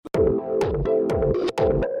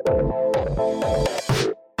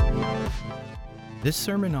This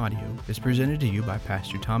sermon audio is presented to you by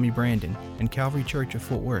Pastor Tommy Brandon and Calvary Church of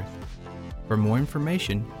Fort Worth. For more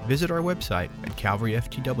information, visit our website at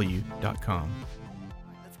calvaryftw.com.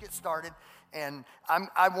 Let's get started, and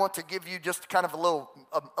I want to give you just kind of a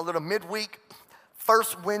little midweek,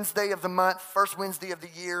 first Wednesday of the month, first Wednesday of the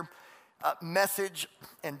year message,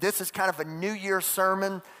 and this is kind of a New Year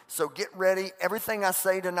sermon, so get ready. Everything I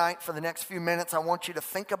say tonight for the next few minutes, I want you to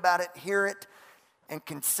think about it, hear it, and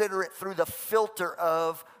consider it through the filter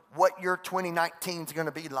of what your 2019 is going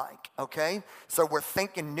to be like, okay? So we're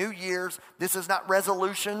thinking New Year's. This is not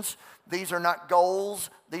resolutions. These are not goals.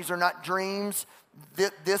 These are not dreams.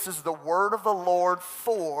 This is the word of the Lord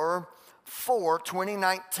for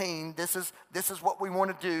 2019. This is what we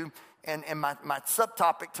want to do. And my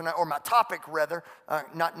subtopic tonight, or my topic rather,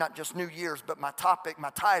 not just New Year's, but my topic,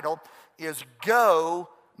 my title is Go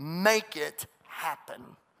Make It Happen.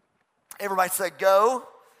 Everybody say, go,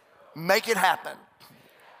 make it happen.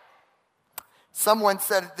 Someone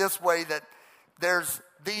said it this way, that there's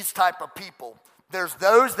these type of people. There's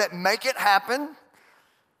those that make it happen.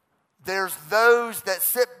 There's those that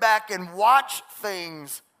sit back and watch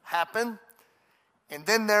things happen. And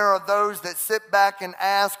then there are those that sit back and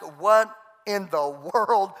ask, what in the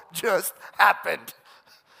world just happened?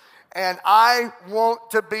 And I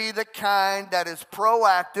want to be the kind that is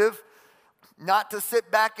proactive, not to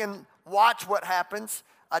sit back and watch what happens.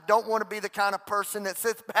 I don't want to be the kind of person that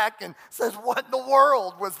sits back and says, what in the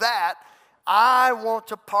world was that? I want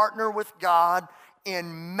to partner with God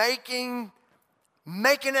in making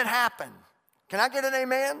it happen. Can I get an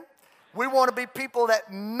amen? We want to be people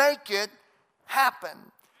that make it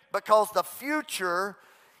happen, because the future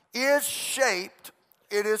is shaped,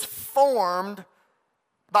 it is formed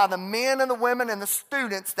by the men and the women and the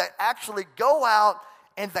students that actually go out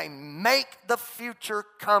and they make the future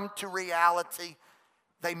come to reality.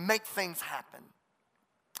 They make things happen.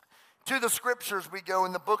 To the scriptures we go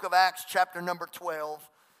in the book of Acts chapter number 12.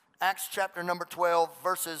 Acts chapter number 12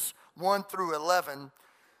 verses 1 through 11.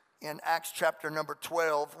 In Acts chapter number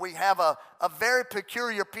 12, we have a very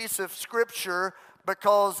peculiar piece of scripture,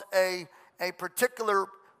 because a particular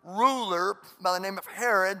ruler by the name of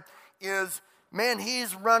Herod he's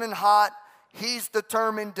running hot. He's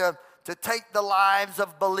determined to take the lives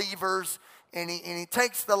of believers, and he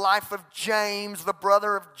takes the life of James, the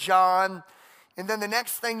brother of John. And then the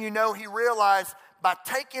next thing you know, he realized by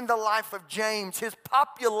taking the life of James, his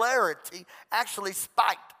popularity actually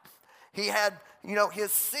spiked. He had,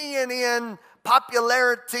 his CNN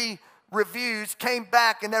popularity reviews came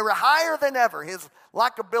back, and they were higher than ever. His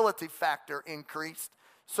likability factor increased.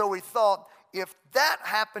 So he thought, if that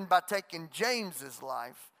happened by taking James's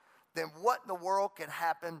life, then what in the world could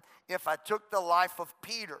happen if I took the life of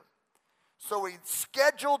Peter? So he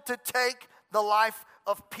scheduled to take the life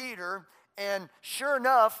of Peter, and sure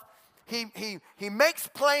enough, he makes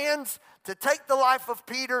plans to take the life of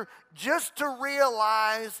Peter, just to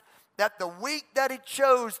realize that the week that he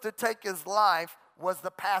chose to take his life was the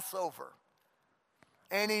Passover.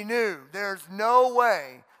 And he knew there's no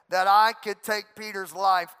way that I could take Peter's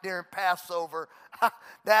life during Passover.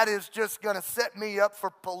 That is just going to set me up for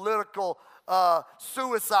political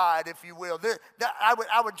suicide, if you will.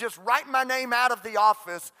 I would just write my name out of the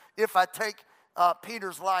office if I take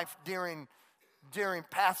Peter's life during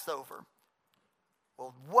Passover.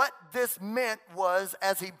 Well, what this meant was,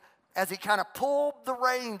 as he kind of pulled the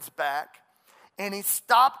reins back and he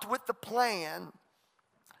stopped with the plan,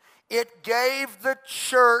 it gave the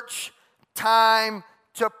church time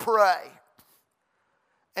to pray.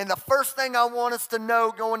 And the first thing I want us to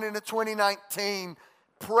know going into 2019,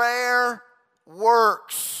 prayer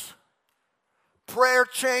works. Prayer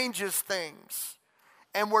changes things.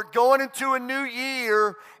 And we're going into a new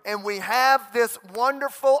year, and we have this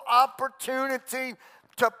wonderful opportunity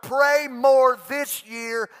to pray more this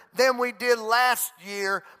year than we did last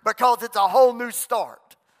year, because it's a whole new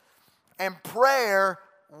start. And prayer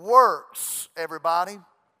works, everybody.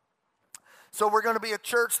 So we're going to be a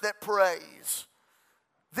church that prays.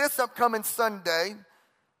 This upcoming Sunday,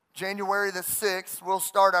 January the 6th, we'll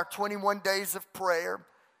start our 21 days of prayer.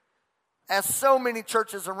 As so many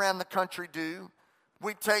churches around the country do,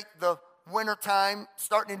 we take the winter time,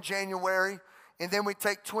 starting in January, and then we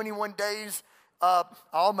take 21 days. I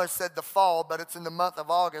almost said the fall, but it's in the month of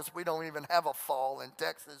August. We don't even have a fall in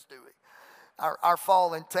Texas, do we? Our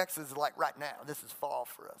fall in Texas is like right now. This is fall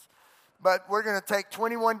for us. But we're going to take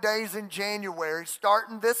 21 days in January,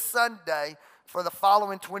 starting this Sunday, for the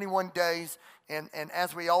following 21 days. And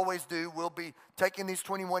as we always do, we'll be taking these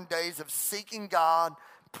 21 days of seeking God,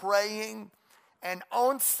 praying, And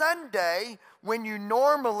on Sunday, when you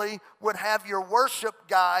normally would have your worship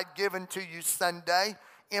guide given to you Sunday,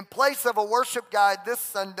 in place of a worship guide this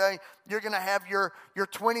Sunday, you're going to have your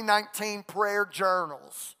 2019 prayer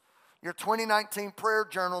journals. Your 2019 prayer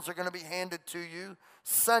journals are going to be handed to you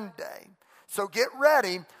Sunday. So get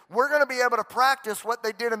ready. We're going to be able to practice what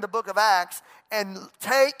they did in the book of Acts and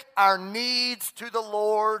take our needs to the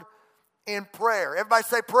Lord in prayer. Everybody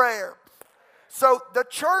say prayer. So the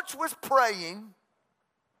church was praying,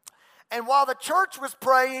 and while the church was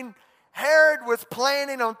praying, Herod was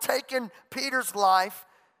planning on taking Peter's life,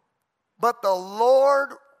 but the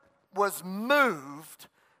Lord was moved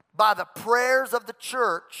by the prayers of the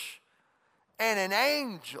church, and an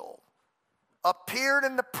angel appeared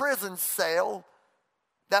in the prison cell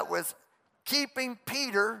that was keeping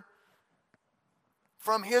Peter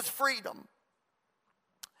from his freedom.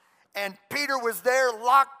 And Peter was there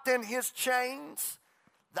locked in his chains.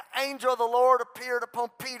 The angel of the Lord appeared upon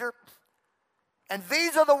Peter. And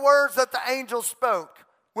these are the words that the angel spoke,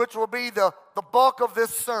 which will be the bulk of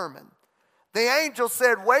this sermon. The angel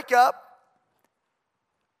said, "Wake up,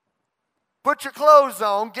 put your clothes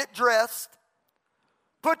on, get dressed,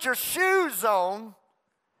 put your shoes on,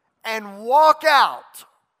 and walk out."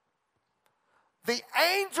 The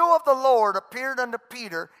angel of the Lord appeared unto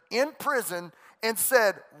Peter in prison and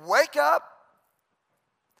said, "Wake up,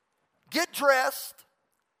 get dressed,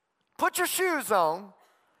 put your shoes on,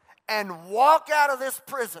 and walk out of this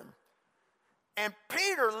prison." And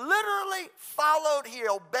Peter literally followed. He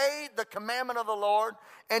obeyed the commandment of the Lord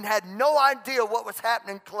and had no idea what was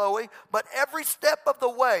happening, Chloe, but every step of the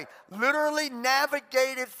way literally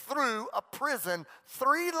navigated through a prison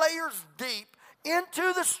 3 layers deep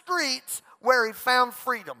into the streets where he found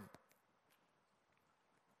freedom.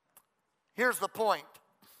 Here's the point.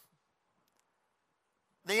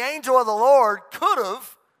 The angel of the Lord could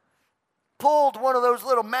have pulled one of those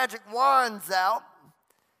little magic wands out,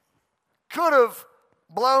 could have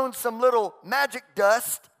blown some little magic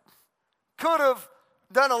dust, could have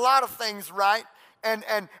done a lot of things right, and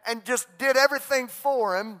just did everything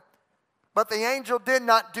for him. But the angel did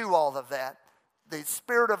not do all of that. The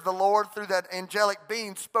Spirit of the Lord, through that angelic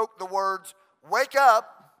being, spoke the words, "Wake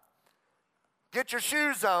up, get your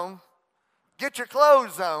shoes on, get your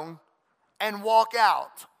clothes on, and walk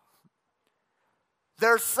out."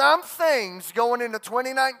 There's some things going into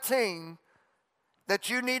 2019 that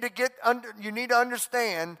you need to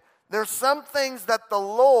understand. There's some things that the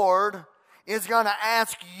Lord is going to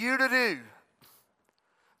ask you to do.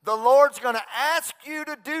 The Lord's going to ask you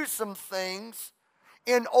to do some things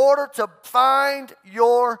in order to find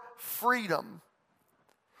your freedom.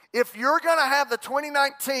 If you're going to have the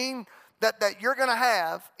 2019 that you're going to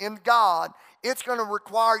have in God, it's going to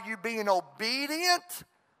require you being obedient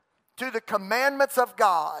to the commandments of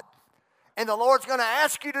God. And the Lord's going to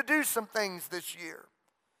ask you to do some things this year.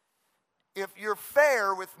 If you're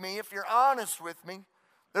fair with me, if you're honest with me,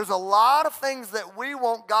 there's a lot of things that we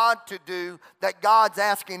want God to do that God's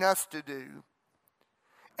asking us to do.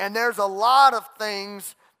 And there's a lot of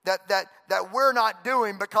things that we're not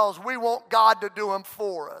doing because we want God to do them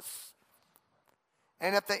for us.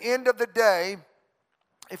 And at the end of the day,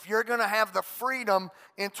 if you're going to have the freedom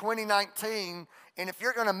in 2019, and if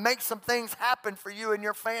you're going to make some things happen for you and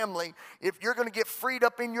your family, if you're going to get freed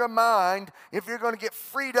up in your mind, if you're going to get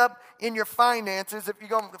freed up in your finances, if you're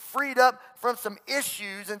going to get freed up from some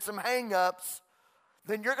issues and some hang-ups,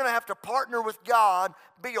 then you're going to have to partner with God,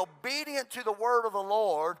 be obedient to the word of the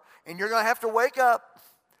Lord, and you're going to have to wake up.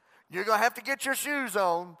 You're going to have to get your shoes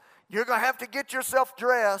on. You're going to have to get yourself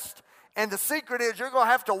dressed. And the secret is you're going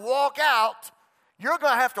to have to walk out. You're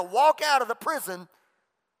going to have to walk out of the prison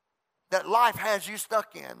that life has you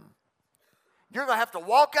stuck in. You're going to have to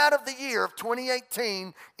walk out of the year of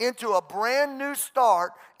 2018 into a brand new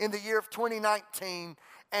start in the year of 2019.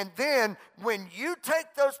 And then when you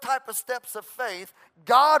take those type of steps of faith,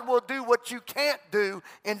 God will do what you can't do,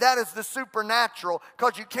 and that is the supernatural.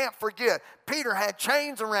 Because you can't forget, Peter had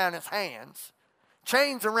chains around his hands,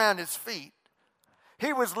 chains around his feet.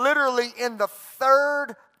 He was literally in the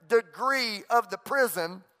 3rd degree of the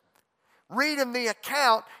prison. Read in the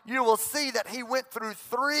account, you will see that he went through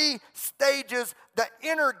 3 stages, the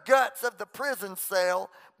inner guts of the prison cell,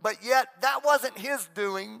 but yet that wasn't his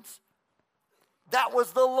doings. That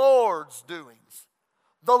was the Lord's doings.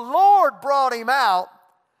 The Lord brought him out,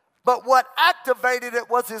 but what activated it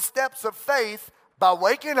was his steps of faith by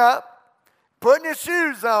waking up, putting his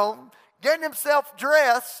shoes on, getting himself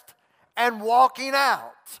dressed, and walking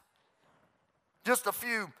out. Just a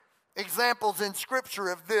few examples in Scripture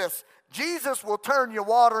of this. Jesus will turn your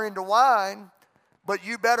water into wine, but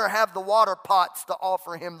you better have the water pots to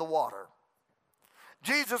offer him the water.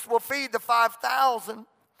 Jesus will feed the 5,000,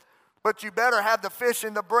 but you better have the fish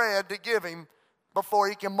and the bread to give him before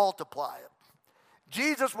he can multiply it.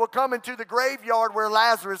 Jesus will come into the graveyard where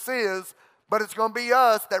Lazarus is, but it's going to be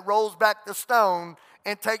us that rolls back the stone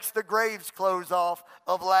and takes the grave's clothes off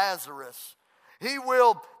of Lazarus. He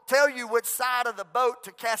will tell you which side of the boat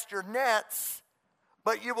to cast your nets,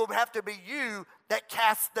 but you will have to be you that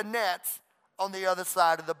casts the nets on the other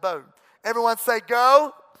side of the boat. Everyone say,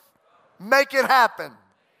 go, make it happen.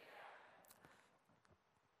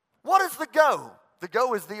 What is the go? The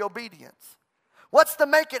go is the obedience. What's the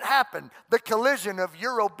make it happen? The collision of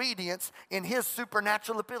your obedience in his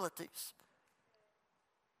supernatural abilities.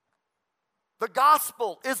 The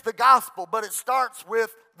gospel is the gospel, but it starts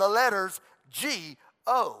with the letters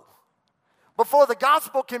G-O. Before the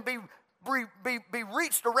gospel can be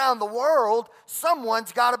reached around the world,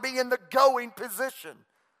 someone's got to be in the going position.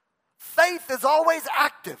 Faith is always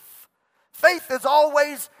active. Faith is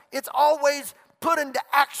always put into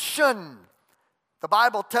action. The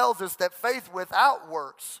Bible tells us that faith without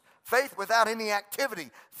works, faith without any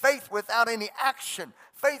activity, faith without any action,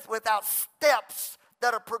 faith without steps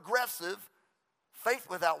that are progressive, faith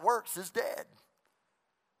without works is dead.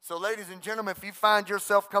 So ladies and gentlemen, if you find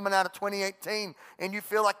yourself coming out of 2018 and you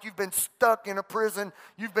feel like you've been stuck in a prison,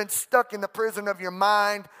 you've been stuck in the prison of your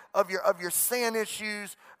mind, of your sin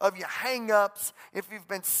issues, of your hang-ups, if you've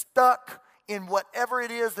been stuck in whatever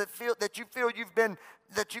it is that you feel you've been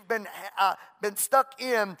stuck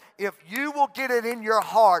in, if you will get it in your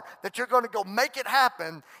heart that you're going to go make it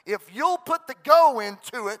happen, if you'll put the go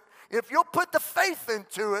into it, if you'll put the faith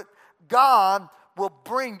into it, God will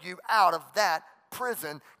bring you out of that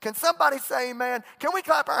prison. Can somebody say amen? Can we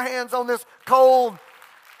clap our hands on this cold?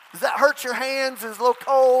 Does that hurt your hands? Is it a little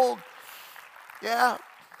cold? Yeah.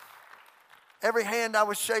 Every hand I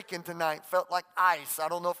was shaking tonight felt like ice. I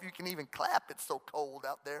don't know if you can even clap. It's so cold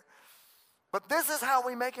out there. But this is how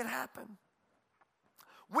we make it happen.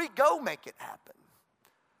 We go make it happen.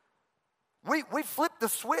 We flip the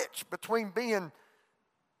switch between being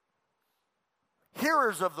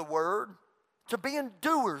hearers of the word to being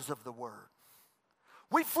doers of the word.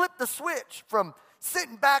 We flip the switch from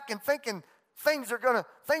sitting back and thinking things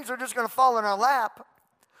are just gonna fall in our lap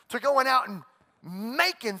to going out and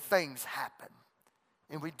making things happen.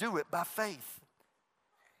 And we do it by faith.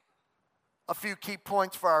 A few key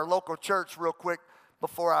points for our local church real quick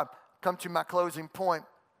before I come to my closing point.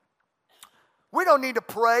 We don't need to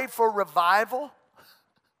pray for revival.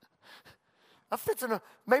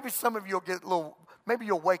 Maybe some of you will get a little, maybe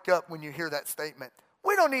you'll wake up when you hear that statement.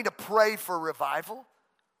 We don't need to pray for revival.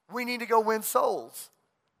 We need to go win souls.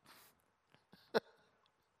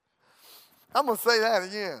 I'm going to say that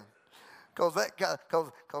again. Because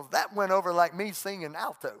that went over like me singing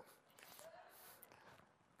alto.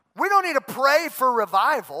 We don't need to pray for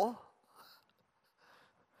revival.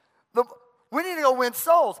 We need to go win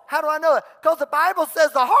souls. How do I know that? Because the Bible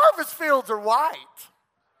says the harvest fields are white.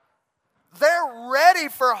 They're ready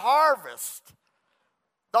for harvest.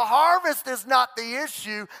 The harvest is not the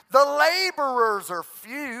issue. The laborers are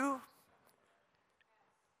few.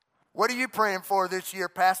 What are you praying for this year,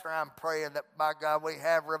 Pastor? I'm praying that, by God, we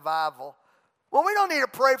have revival. Well, we don't need to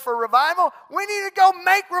pray for revival. We need to go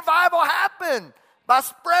make revival happen by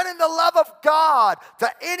spreading the love of God to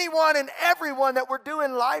anyone and everyone that we're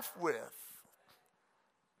doing life with.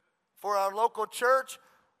 For our local church,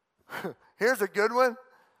 here's a good one.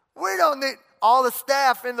 We don't need all the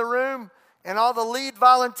staff in the room and all the lead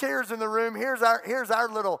volunteers in the room. Here's our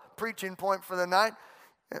little preaching point for the night.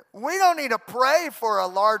 We don't need to pray for a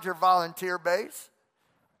larger volunteer base.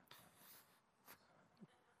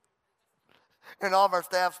 And all of our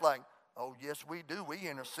staff's like, oh, yes, we do. We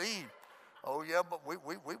intercede. Oh, yeah, but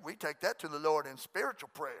we take that to the Lord in spiritual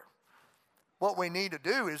prayer. What we need to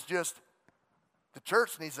do is the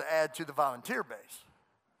church needs to add to the volunteer base.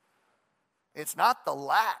 It's not the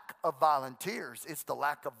lack of volunteers. It's the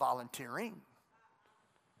lack of volunteering.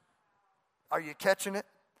 Are you catching it?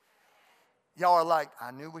 Y'all are like,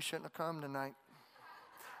 I knew we shouldn't have come tonight.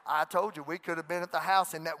 I told you we could have been at the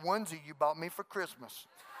house in that onesie you bought me for Christmas.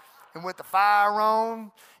 And with the fire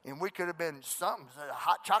on, and we could have been something.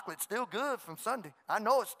 Hot chocolate's still good from Sunday. I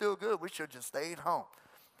know it's still good. We should have just stayed home.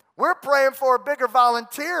 We're praying for a bigger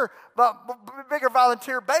volunteer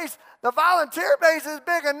base. The volunteer base is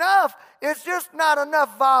big enough. It's just not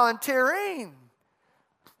enough volunteering.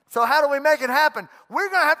 So how do we make it happen? We're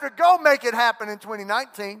going to have to go make it happen in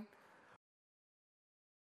 2019.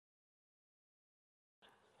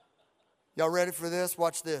 Y'all ready for this?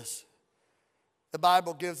 Watch this. The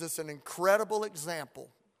Bible gives us an incredible example.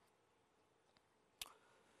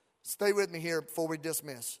 Stay with me here before we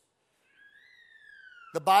dismiss.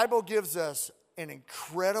 The Bible gives us an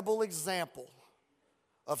incredible example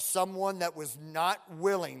of someone that was not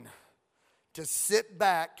willing to sit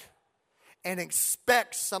back and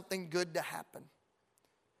expect something good to happen.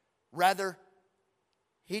 Rather,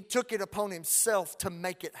 he took it upon himself to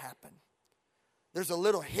make it happen. There's a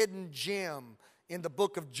little hidden gem in the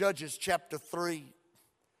book of Judges chapter 3.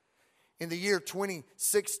 In the year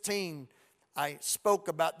 2016, I spoke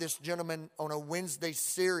about this gentleman on a Wednesday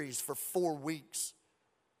series for 4 weeks.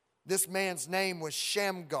 This man's name was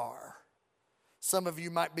Shamgar. Some of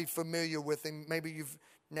you might be familiar with him. Maybe you've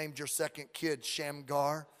named your second kid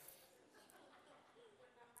Shamgar.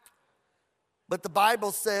 But the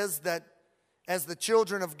Bible says that as the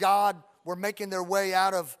children of God were making their way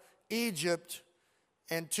out of Egypt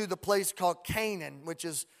and to the place called Canaan, which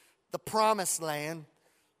is the promised land,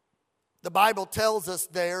 the Bible tells us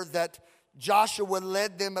there that Joshua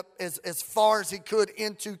led them as far as he could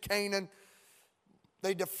into Canaan.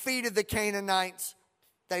 They defeated the Canaanites.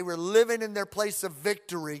 They were living in their place of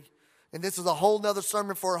victory. And this is a whole nother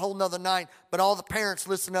sermon for a whole nother night. But all the parents,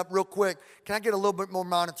 listen up real quick. Can I get a little bit more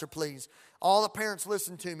monitor, please? All the parents,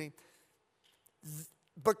 listen to me.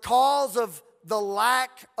 Because of the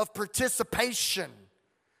lack of participation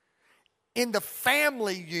in the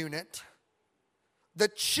family unit, the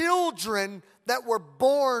children that were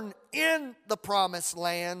born in the promised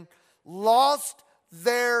land lost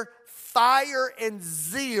their fire and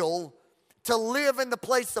zeal to live in the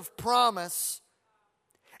place of promise,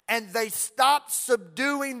 and they stopped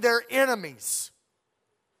subduing their enemies.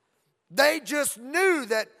 They just knew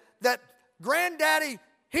that granddaddy,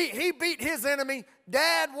 he beat his enemy,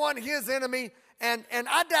 dad won his enemy, and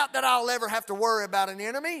I doubt that I'll ever have to worry about an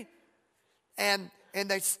enemy. And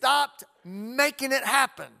they stopped making it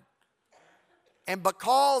happen. And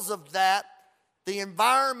because of that, the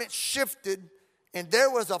environment shifted, and there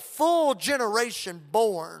was a full generation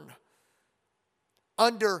born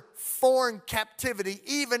under foreign captivity,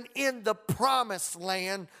 even in the promised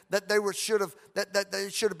land that they should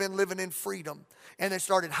have been living in freedom. And they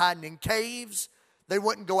started hiding in caves. They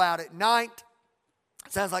wouldn't go out at night.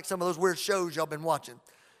 Sounds like some of those weird shows y'all been watching.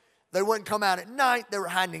 They wouldn't come out at night. They were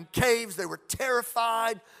hiding in caves. They were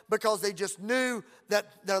terrified because they just knew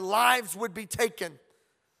that their lives would be taken.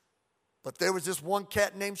 But there was this one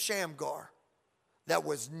cat named Shamgar that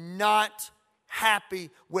was not happy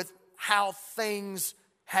with how things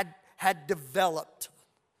had developed.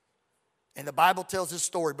 And the Bible tells this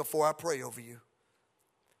story before I pray over you.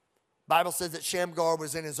 The Bible says that Shamgar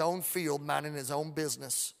was in his own field, minding his own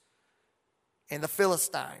business. And the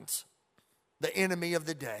Philistines, the enemy of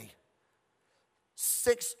the day,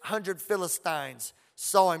 600 Philistines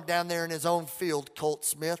saw him down there in his own field, Colt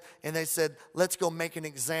Smith, and they said, let's go make an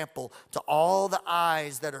example to all the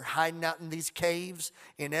eyes that are hiding out in these caves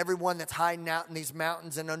and everyone that's hiding out in these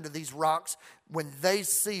mountains and under these rocks. When they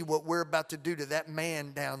see what we're about to do to that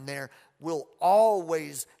man down there, we'll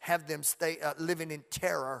always have them stay living in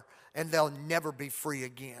terror, and they'll never be free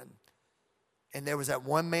again. And there was that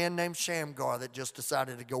one man named Shamgar that just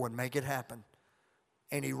decided to go and make it happen.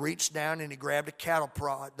 And he reached down and he grabbed a cattle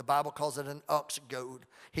prod. The Bible calls it an ox goad.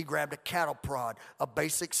 He grabbed a cattle prod, a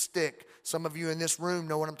basic stick. Some of you in this room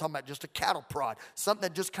know what I'm talking about, just a cattle prod. Something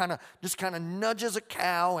that just kind of nudges a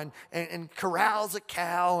cow and corrals a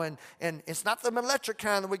cow. And it's not the electric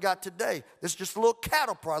kind that we got today. It's just a little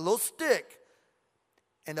cattle prod, a little stick.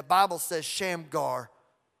 And the Bible says Shamgar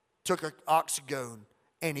took an ox goad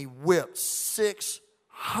and he whipped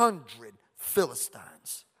 600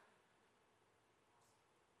 Philistines.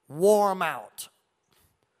 Wore them out.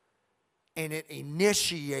 And it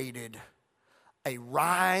initiated a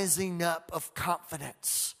rising up of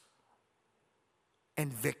confidence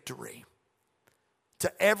and victory.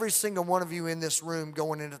 To every single one of you in this room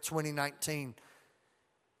going into 2019,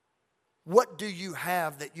 what do you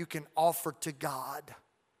have that you can offer to God?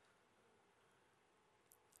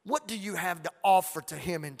 What do you have to offer to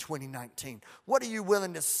Him in 2019? What are you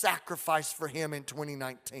willing to sacrifice for Him in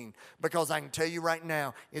 2019? Because I can tell you right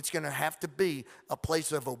now, it's going to have to be a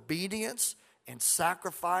place of obedience and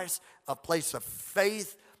sacrifice, a place of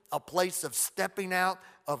faith, a place of stepping out,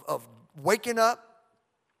 of waking up,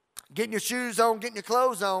 getting your shoes on, getting your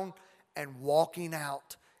clothes on, and walking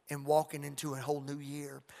out and walking into a whole new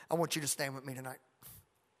year. I want you to stand with me tonight.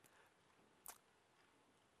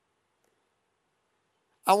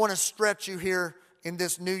 I want to stretch you here in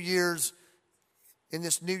this New Year's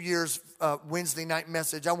Wednesday night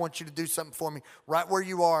message. I want you to do something for me. Right where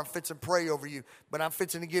you are, I'm fixing to pray over you. But I'm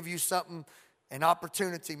fixing to give you something, an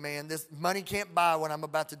opportunity, man. This money can't buy what I'm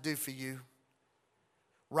about to do for you.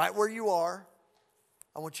 Right where you are,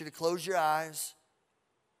 I want you to close your eyes.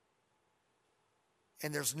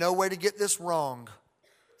 And there's no way to get this wrong.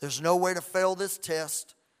 There's no way to fail this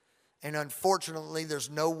test. And unfortunately, there's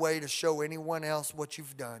no way to show anyone else what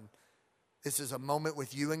you've done. This is a moment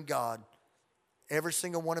with you and God. Every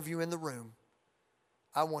single one of you in the room,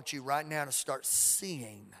 I want you right now to start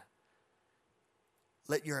seeing.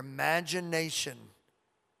 Let your imagination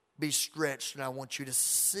be stretched, and I want you to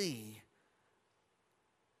see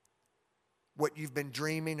what you've been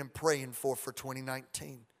dreaming and praying for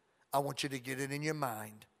 2019. I want you to get it in your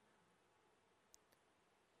mind.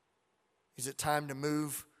 Is it time to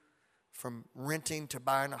move from renting to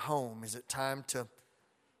buying a home? Is it time to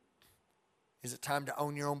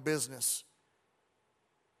own your own business?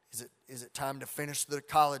 Is it time to finish the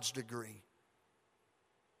college degree?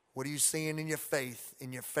 What are you seeing in your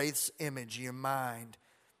faith's image, your mind?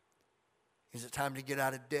 Is it time to get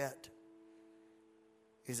out of debt?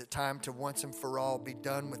 Is it time to once and for all be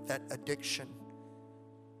done with that addiction?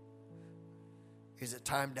 Is it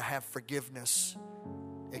time to have forgiveness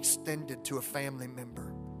extended to a family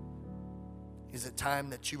member? Is it time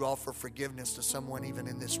that you offer forgiveness to someone even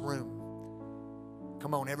in this room?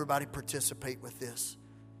 Come on, everybody participate with this.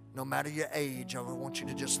 No matter your age, I want you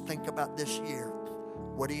to just think about this year.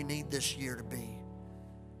 What do you need this year to be?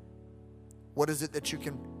 What is it that you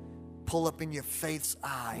can pull up in your faith's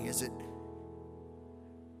eye? Is it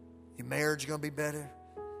your marriage going to be better?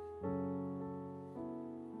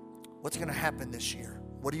 What's going to happen this year?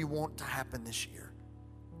 What do you want to happen this year?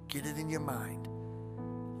 Get it in your mind.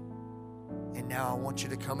 And now I want you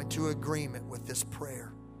to come into agreement with this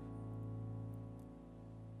prayer.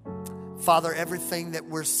 Father, everything that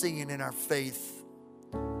we're seeing in our faith,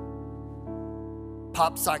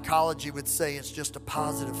 pop psychology would say it's just a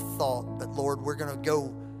positive thought. But Lord, we're going to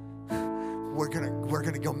go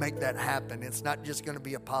make that happen. It's not just going to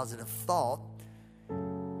be a positive thought.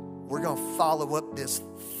 We're going to follow up this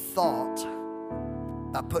thought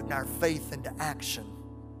by putting our faith into action.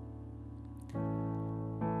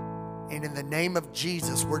 And in the name of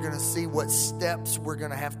Jesus, we're going to see what steps we're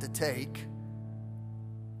going to have to take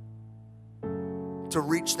to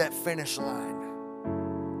reach that finish line.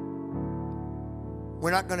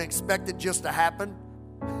 We're not going to expect it just to happen.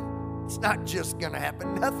 It's not just going to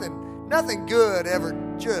happen. Nothing good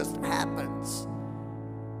ever just happens.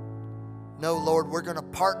 No, Lord, we're going to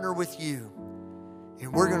partner with you.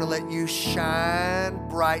 And we're going to let you shine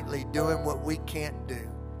brightly doing what we can't do.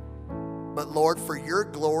 But Lord, for your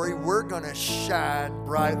glory, we're going to shine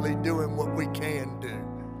brightly doing what we can do.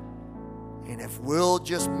 And if we'll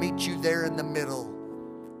just meet you there in the middle,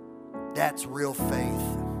 that's real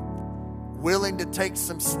faith. Willing to take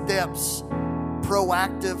some steps,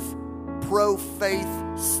 proactive,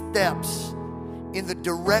 pro-faith steps in the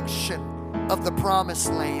direction of the promised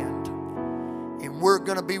land. And we're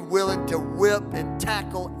going to be willing to whip and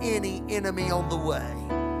tackle any enemy on the way.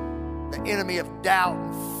 The enemy of doubt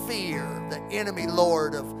and fear. The enemy,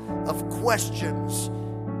 Lord, of questions.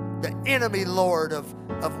 The enemy, Lord, of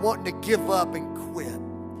wanting to give up and quit.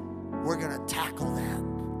 We're going to tackle that.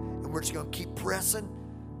 And we're just going to keep pressing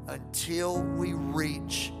until we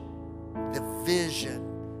reach the vision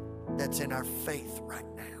that's in our faith right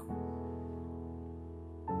now.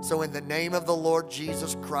 So in the name of the Lord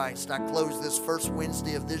Jesus Christ, I close this first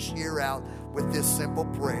Wednesday of this year out with this simple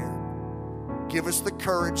prayer. Give us the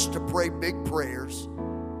courage to pray big prayers.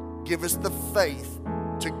 Give us the faith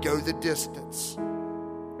to go the distance.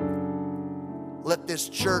 Let this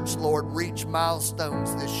church, Lord, reach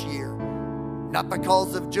milestones this year. Not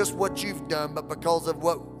because of just what you've done, but because of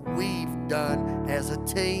what we've done as a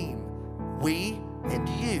team. We and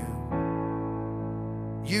you.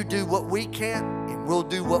 You do what we can, and we'll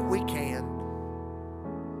do what we can.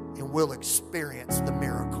 And we'll experience the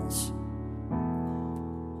miracles.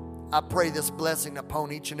 I pray this blessing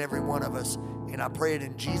upon each and every one of us. And I pray it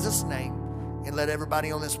in Jesus' name. And let everybody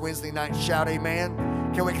on this Wednesday night shout amen.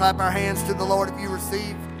 Can we clap our hands to the Lord if you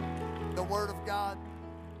receive the word of God?